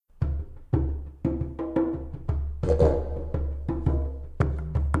Hey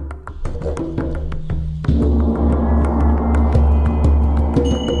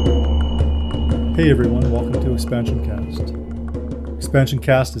everyone, welcome to Expansion Cast. Expansion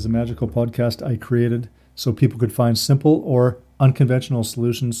Cast is a magical podcast I created so people could find simple or unconventional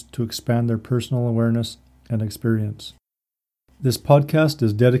solutions to expand their personal awareness and experience. This podcast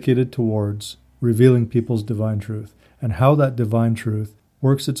is dedicated towards revealing people's divine truth and how that divine truth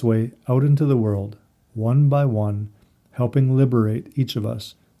works its way out into the world, one by one, helping liberate each of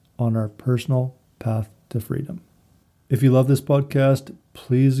us on our personal path to freedom. If you love this podcast,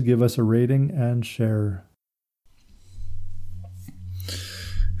 please give us a rating and share.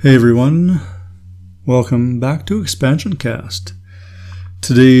 Hey everyone, welcome back to Expansion Cast.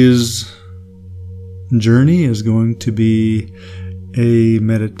 Today's journey is going to be a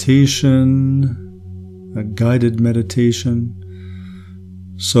meditation, a guided meditation.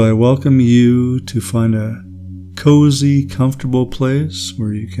 So I welcome you to find a cozy, comfortable place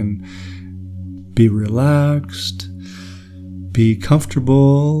where you can be relaxed, be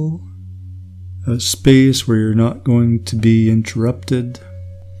comfortable, a space where you're not going to be interrupted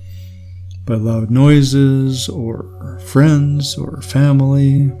by loud noises or friends or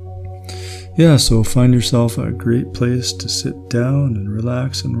family. Yeah, so find yourself a great place to sit down and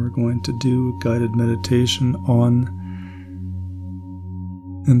relax, and we're going to do a guided meditation on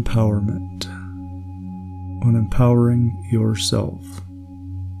empowerment, on empowering yourself.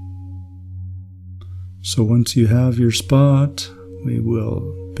 So once you have your spot, we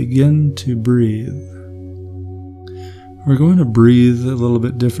will begin to breathe. We're going to breathe a little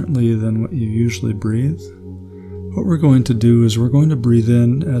bit differently than what you usually breathe. What we're going to do is we're going to breathe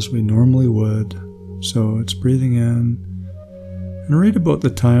in as we normally would. So it's breathing in. And right about the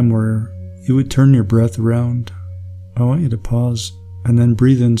time where you would turn your breath around, I want you to pause and then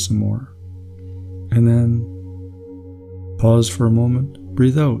breathe in some more. And then pause for a moment,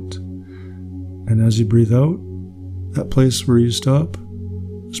 breathe out. And as you breathe out, that place where you stop,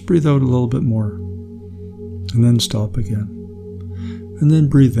 just breathe out a little bit more. And then stop again. And then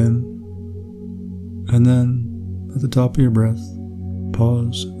breathe in. And then at the top of your breath,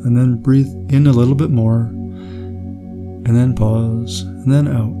 pause. And then breathe in a little bit more. And then pause. And then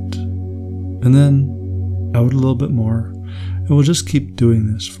out. And then out a little bit more. And we'll just keep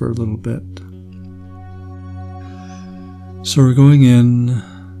doing this for a little bit. So we're going in.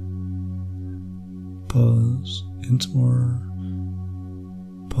 Pause, in some more,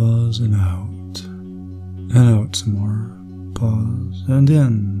 pause and out some more, pause and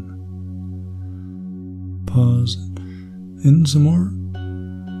in, pause, in some more,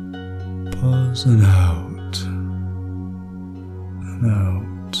 pause and out,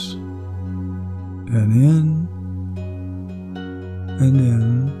 and in,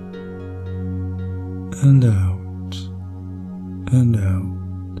 and out, and out.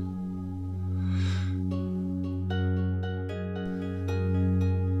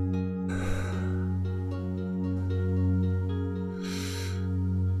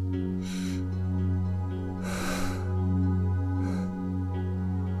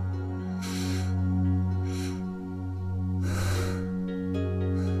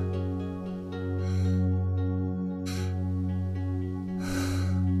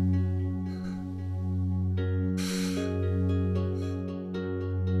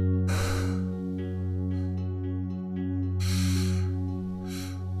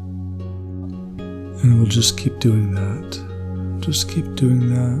 And we'll just keep doing that. Just keep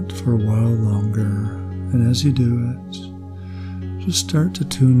doing that for a while longer. And as you do it, just start to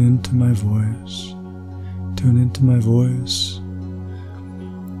tune into my voice. Tune into my voice.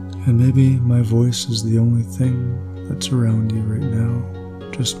 And maybe my voice is the only thing that's around you right now.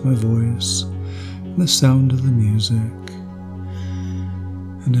 Just my voice and the sound of the music.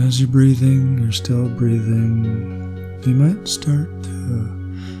 And as you're breathing, you're still breathing. You might start to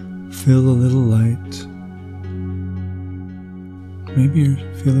feel a little light. Maybe you're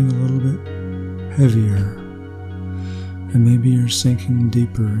feeling a little bit heavier. And maybe you're sinking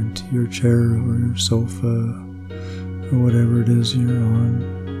deeper into your chair or your sofa or whatever it is you're on.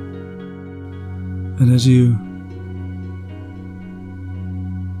 And as you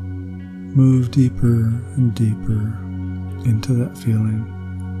move deeper and deeper into that feeling,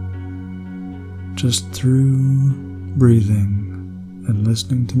 just through breathing and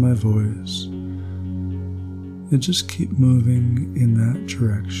listening to my voice, you just keep moving in that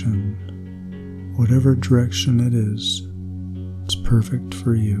direction. Whatever direction it is, it's perfect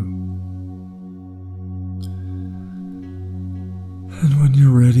for you. And when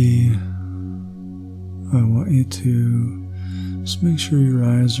you're ready, I want you to just make sure your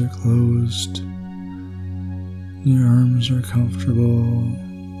eyes are closed. Your arms are comfortable.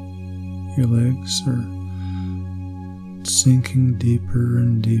 Your legs are sinking deeper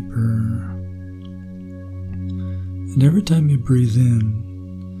and deeper. And every time you breathe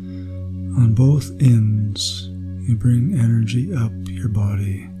in, on both ends, you bring energy up your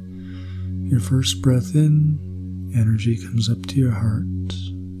body. Your first breath in, energy comes up to your heart.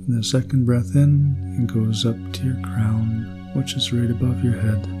 And the second breath in, it goes up to your crown, which is right above your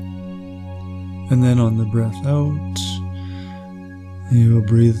head. And then on the breath out, you will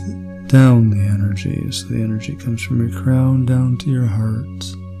breathe down the energy. So the energy comes from your crown down to your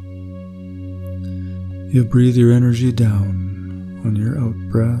heart. You breathe your energy down on your out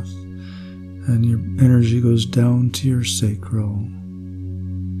breath, and your energy goes down to your sacral,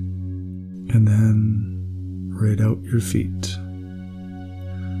 and then right out your feet.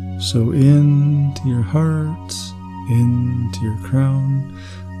 So into your heart, into your crown,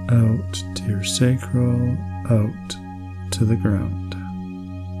 out to your sacral, out to the ground.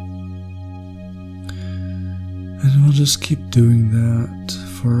 And we'll just keep doing that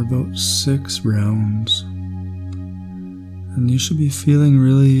for about 6 rounds. And you should be feeling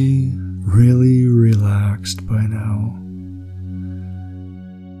really, really relaxed by now.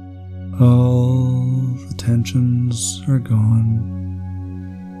 All the tensions are gone.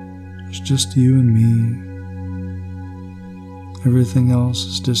 It's just you and me. Everything else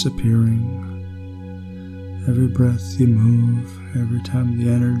is disappearing. Every breath you move, every time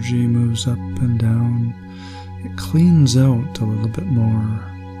the energy moves up and down, it cleans out a little bit more.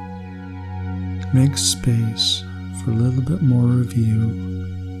 Makes space for a little bit more of you.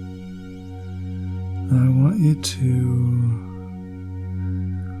 And I want you to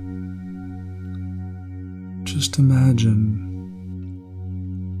just imagine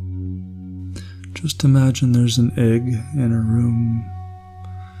there's an egg in a room,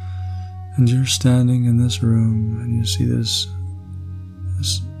 and you're standing in this room and you see this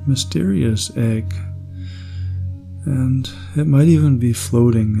mysterious egg, and it might even be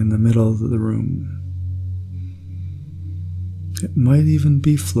floating in the middle of the room. It might even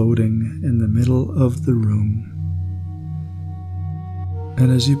be floating in the middle of the room.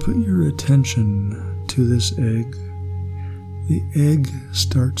 And as you put your attention to this egg, the egg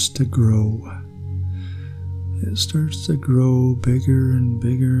starts to grow. It starts to grow bigger and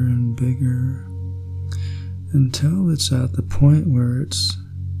bigger and bigger until it's at the point where it's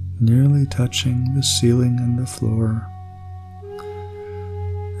nearly touching the ceiling and the floor.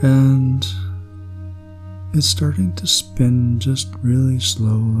 And it's starting to spin just really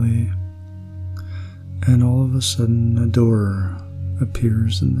slowly. And all of a sudden a door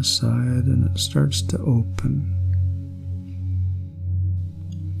appears in the side and it starts to open.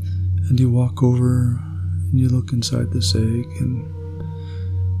 And you walk over and you look inside this egg and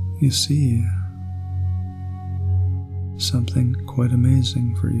you see something quite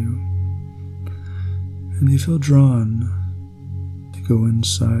amazing for you. And you feel drawn to go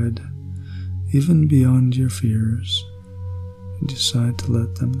inside, even beyond your fears, and decide to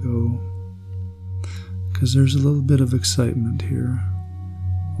let them go. Because there's a little bit of excitement here,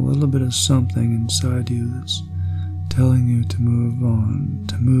 a little bit of something inside you that's telling you to move on,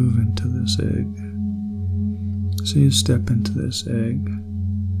 to move into this egg. So you step into this egg,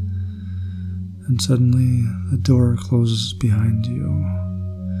 and suddenly the door closes behind you,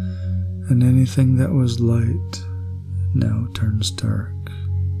 and anything that was light now turns dark,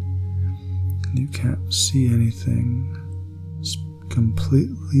 and you can't see anything. It's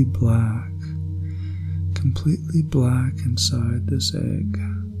completely black inside this egg.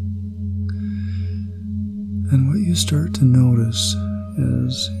 And what you start to notice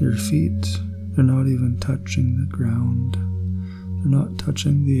is your feet, they're not even touching the ground. They're not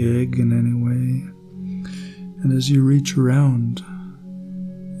touching the egg in any way. And as you reach around,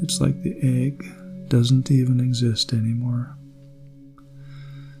 it's like the egg doesn't even exist anymore.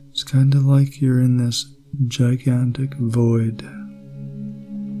 It's kind of like you're in this gigantic void.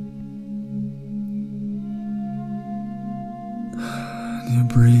 You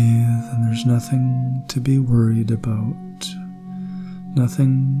breathe, and there's nothing to be worried about,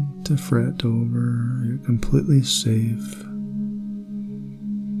 nothing to fret over. You're completely safe.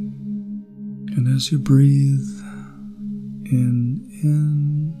 And as you breathe in,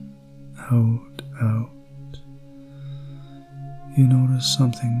 out, you notice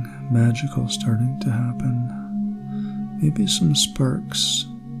something magical starting to happen. Maybe some sparks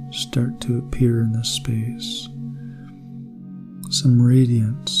start to appear in the space. Some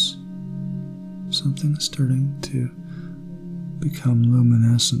radiance, something starting to become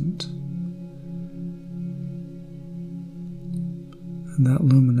luminescent. And that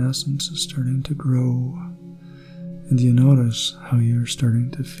luminescence is starting to grow And you notice how you're starting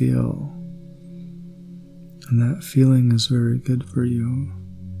to feel. And that feeling is very good for you.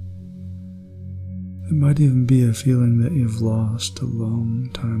 It might even be a feeling that you've lost a long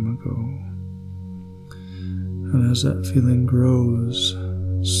time ago. And as that feeling grows,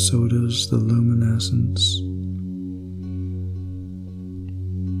 so does the luminescence.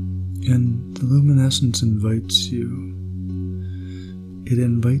 And the luminescence invites you. It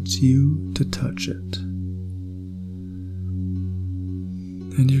invites you to touch it.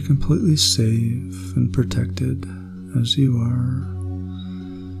 And you're completely safe and protected as you are.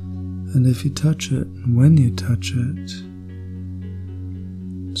 And if you touch it, and when you touch it,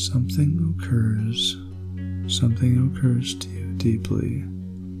 something occurs. Something occurs to you deeply.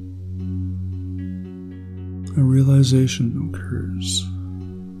 A realization occurs.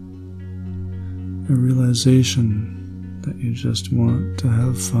 A realization that you just want to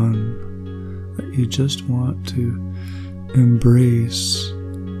have fun, that you just want to embrace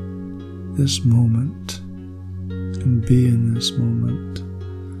this moment and be in this moment,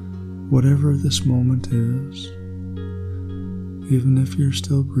 whatever this moment is. Even if you're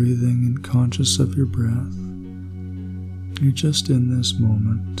still breathing and conscious of your breath, you're just in this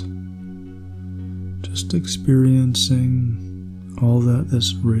moment, just experiencing all that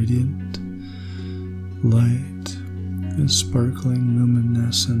this radiant light, this sparkling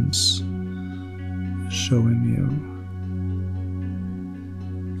luminescence is showing you.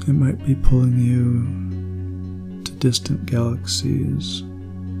 It might be pulling you to distant galaxies,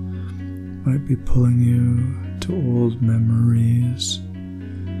 might be pulling you to old memories.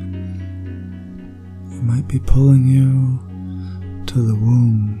 It might be pulling you to the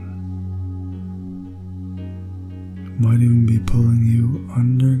womb. It might even be pulling you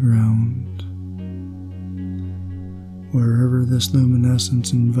underground. Wherever this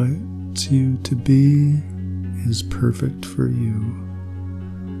luminescence invites you to be is perfect for you.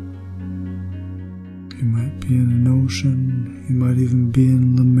 You might be in an ocean, you might even be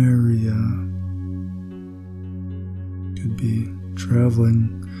in Lemuria. You could be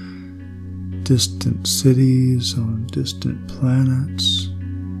traveling distant cities on distant planets.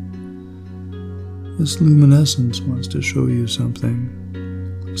 This luminescence wants to show you something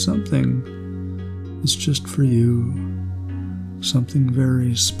that's just for you, something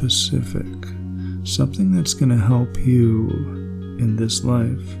very specific, something that's going to help you in this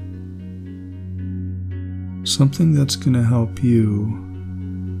life. Something that's going to help you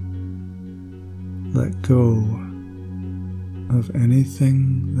let go of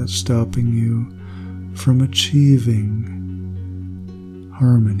anything that's stopping you from achieving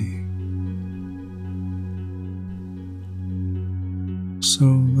harmony. So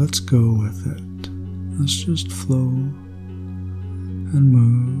let's go with it. Let's just flow and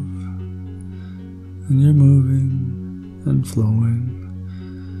move. And you're moving and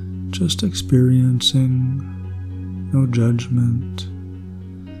flowing, just experiencing, no judgment.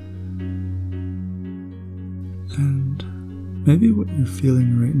 And maybe what you're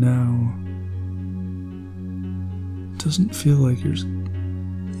feeling right now doesn't feel like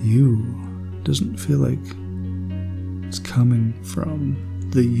you, doesn't feel like it's coming from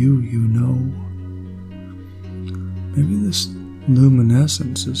the you know. Maybe this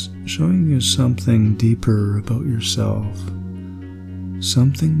luminescence is showing you something deeper about yourself,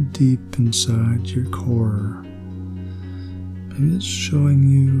 something deep inside your core. Maybe it's showing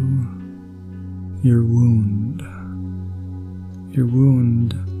you your wound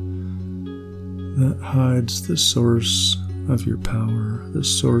that hides the source of your power, the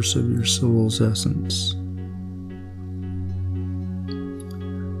source of your soul's essence.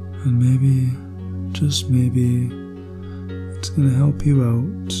 And maybe, just maybe, it's going to help you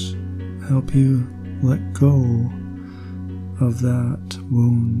out, help you let go of that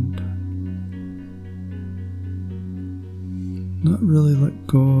wound. Not really let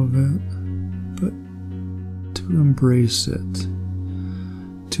go of it, but to embrace it,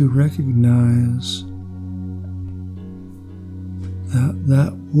 to recognize that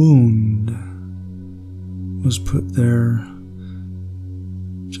that wound was put there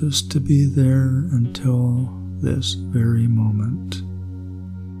just to be there until this very moment,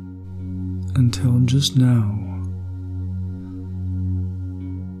 until just now.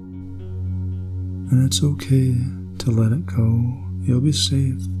 And it's okay to let it go. You'll be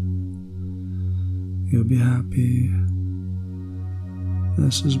safe. You'll be happy.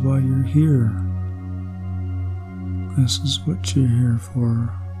 This is why you're here. This is what you're here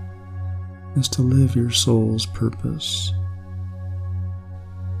for, is to live your soul's purpose.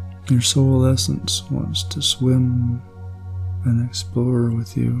 Your soul essence wants to swim and explore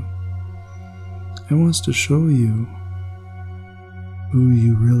with you. It wants to show you who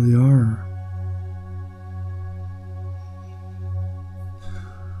you really are.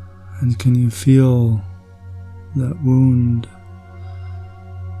 And can you feel that wound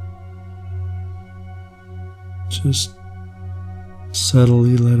just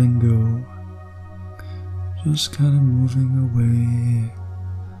subtly letting go, just kind of moving away,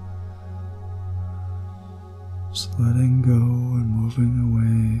 just letting go and moving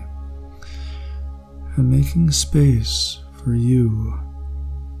away, and making space for you,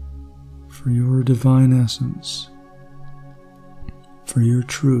 for your divine essence, for your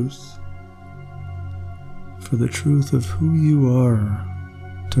truth, for the truth of who you are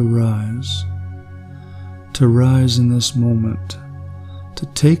to rise in this moment, to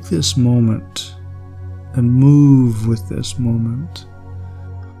take this moment and move with this moment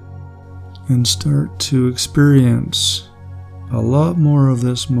and start to experience a lot more of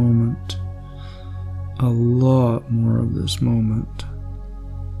this moment, a lot more of this moment.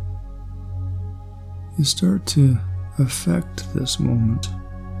 You start to affect this moment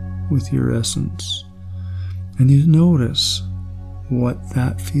with your essence, and you notice what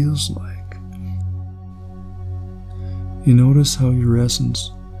that feels like. You notice how your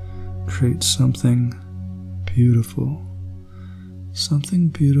essence creates something beautiful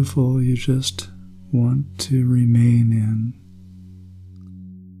you just want to remain in,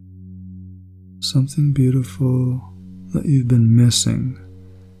 something beautiful that you've been missing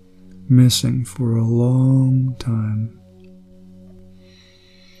for a long time.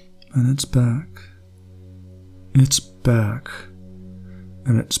 And it's back,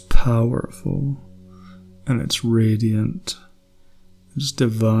 and it's powerful, and it's radiant, it's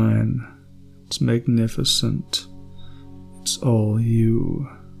divine, it's magnificent, it's all you.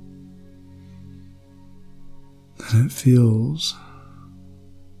 And it feels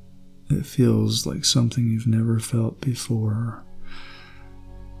like something you've never felt before.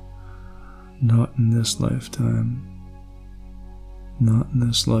 Not in this lifetime. Not in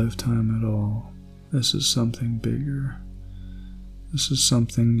this lifetime at all. This is something bigger. This is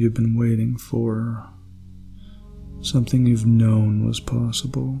something you've been waiting for. Something you've known was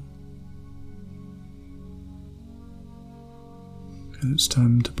possible. And it's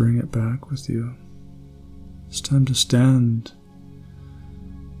time to bring it back with you. It's time to stand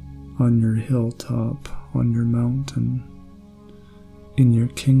on your hilltop, on your mountain, in your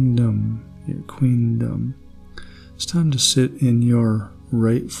kingdom, your queendom. It's time to sit in your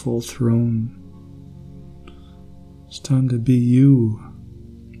rightful throne. It's time to be you.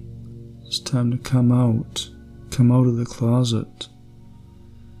 It's time to come out of the closet.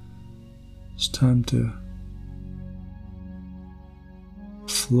 It's time to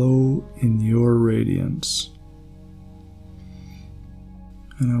flow in your radiance.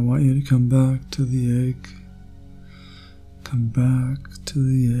 And I want you to come back to the egg. Come back to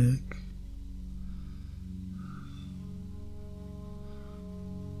the egg.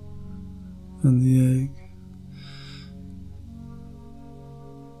 And the egg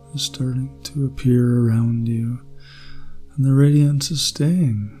is starting to appear around you. And the radiance is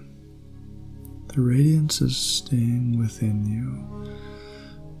staying. The radiance is staying within you.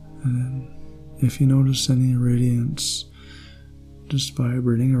 And then if you notice any radiance just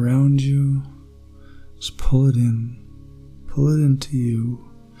vibrating around you, just pull it in. Pull it into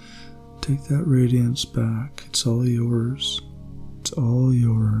you. Take that radiance back. It's all yours. It's all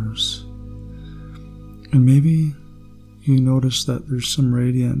yours. And maybe you notice that there's some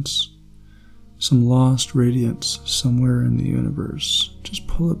radiance, some lost radiance somewhere in the universe. Just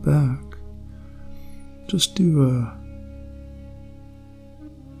pull it back. Just do a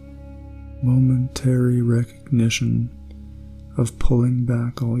momentary recognition of pulling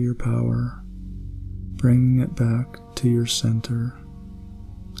back all your power, bringing it back to your center,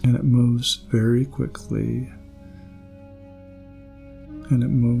 and it moves very quickly, and it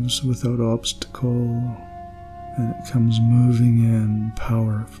moves without obstacle, and it comes moving in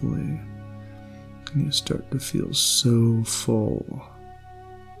powerfully, and you start to feel so full,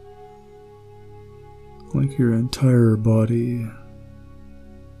 like your entire body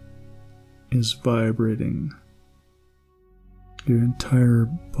is vibrating. Your entire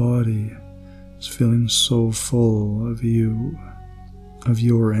body is feeling so full of you, of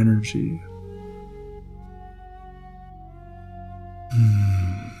your energy.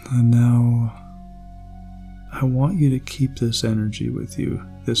 And now, I want you to keep this energy with you,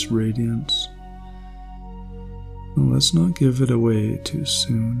 this radiance. Now, let's not give it away too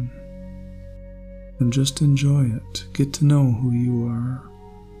soon. And just enjoy it. Get to know who you are.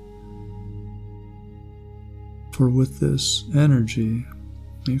 For with this energy,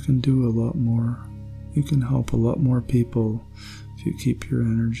 you can do a lot more. You can help a lot more people if you keep your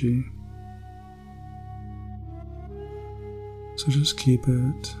energy. So just keep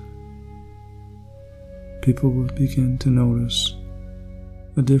it. People will begin to notice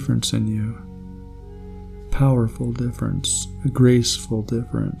a difference in you. Powerful difference, a graceful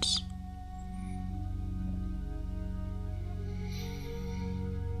difference.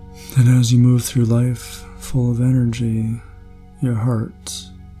 And as you move through life full of energy, your heart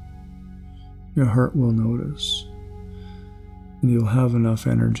will notice. And you'll have enough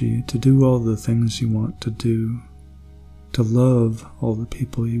energy to do all the things you want to do, to love all the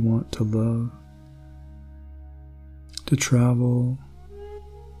people you want to love, to travel,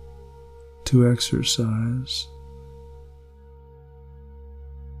 to exercise,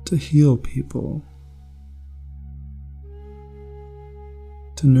 to heal people,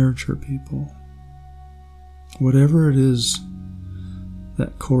 to nurture people. Whatever it is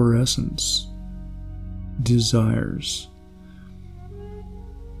that core essence desires,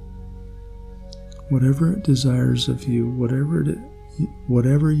 whatever it desires of you,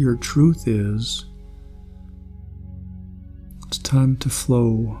 whatever your truth is, it's time to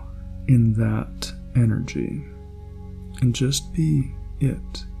flow in that energy and just be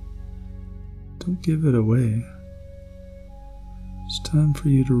it. Don't give it away. It's time for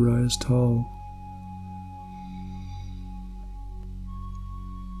you to rise tall.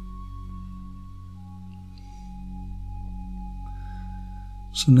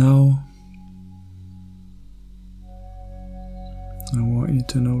 So now, I want you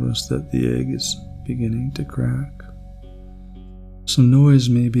to notice that the egg is beginning to crack. Some noise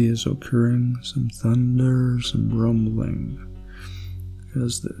maybe is occurring, some thunder, some rumbling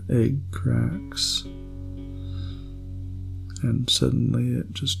as the egg cracks. And suddenly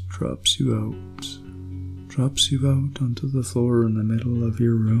it just drops you out onto the floor in the middle of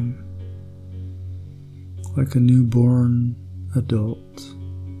your room, like a newborn adult,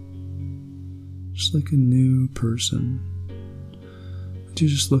 just like a new person. But you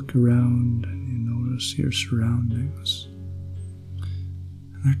just look around and you notice your surroundings.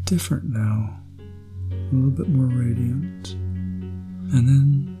 And they're different now, a little bit more radiant. And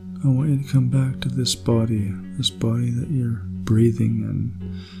then I want you to come back to this body that you're breathing in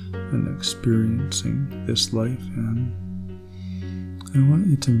and experiencing this life in. I want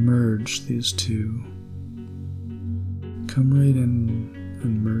you to merge these two. Come right in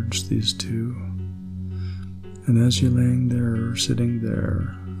and merge these two. And as you're laying there or sitting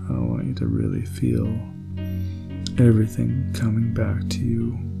there, I want you to really feel everything coming back to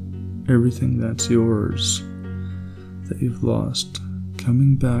you, everything that's yours that you've lost,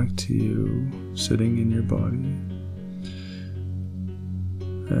 coming back to you, sitting in your body.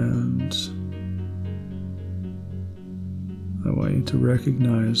 And I want you to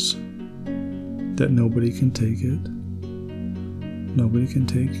recognize that nobody can take it. Nobody can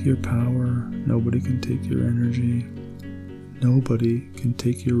take your power. Nobody can take your energy. Nobody can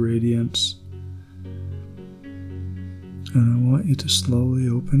take your radiance. And I want you to slowly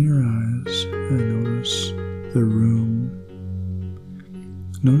open your eyes and notice the room.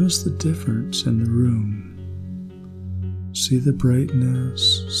 Notice the difference in the room. See the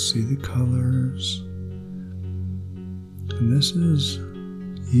brightness, see the colors. And this is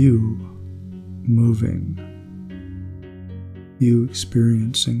you moving, you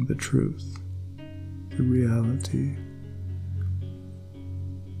experiencing the truth, the reality.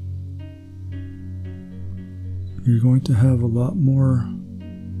 You're going to have a lot more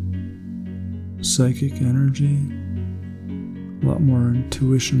psychic energy, a lot more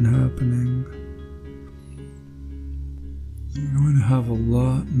intuition happening. You're going to have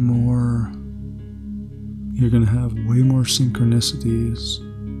you're going to have way more synchronicities.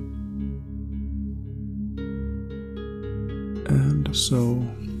 And so,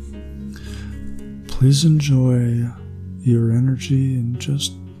 please enjoy your energy and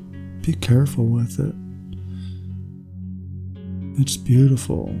just be careful with it. It's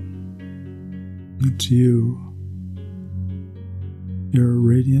beautiful. It's you. You're a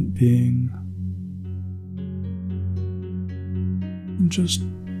radiant being. And just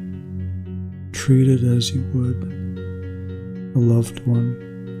treat it as you would a loved one.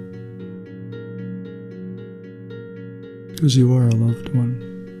 Because you are a loved one.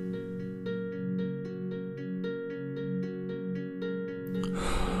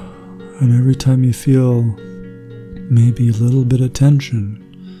 And every time you feel maybe a little bit of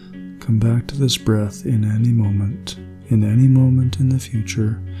tension, come back to this breath in any moment in the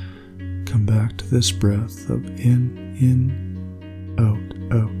future. Come back to this breath of in, out,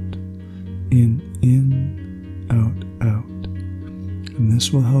 out, in, out, out. And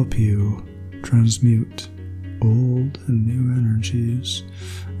this will help you transmute old and new energies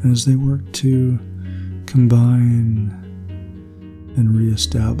as they work to combine and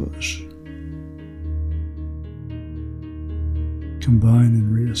reestablish. Combine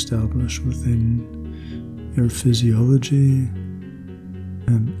and reestablish within your physiology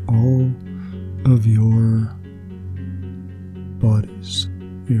and all of your bodies,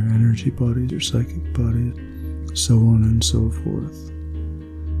 your energy bodies, your psychic bodies, so on and so forth.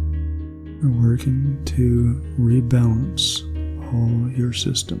 We're working to rebalance all your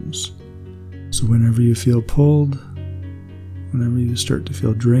systems. So whenever you feel pulled, whenever you start to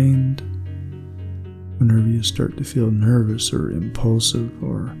feel drained, whenever you start to feel nervous or impulsive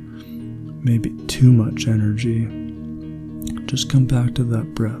or maybe too much energy, just come back to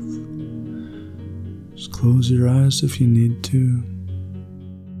that breath. Just close your eyes if you need to,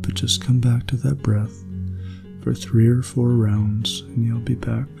 but just come back to that breath for 3 or 4 rounds and you'll be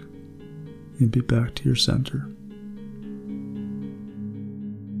back. You'll be back to your center.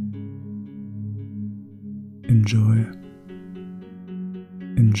 Enjoy.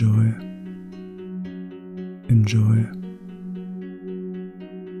 Enjoy. Enjoy.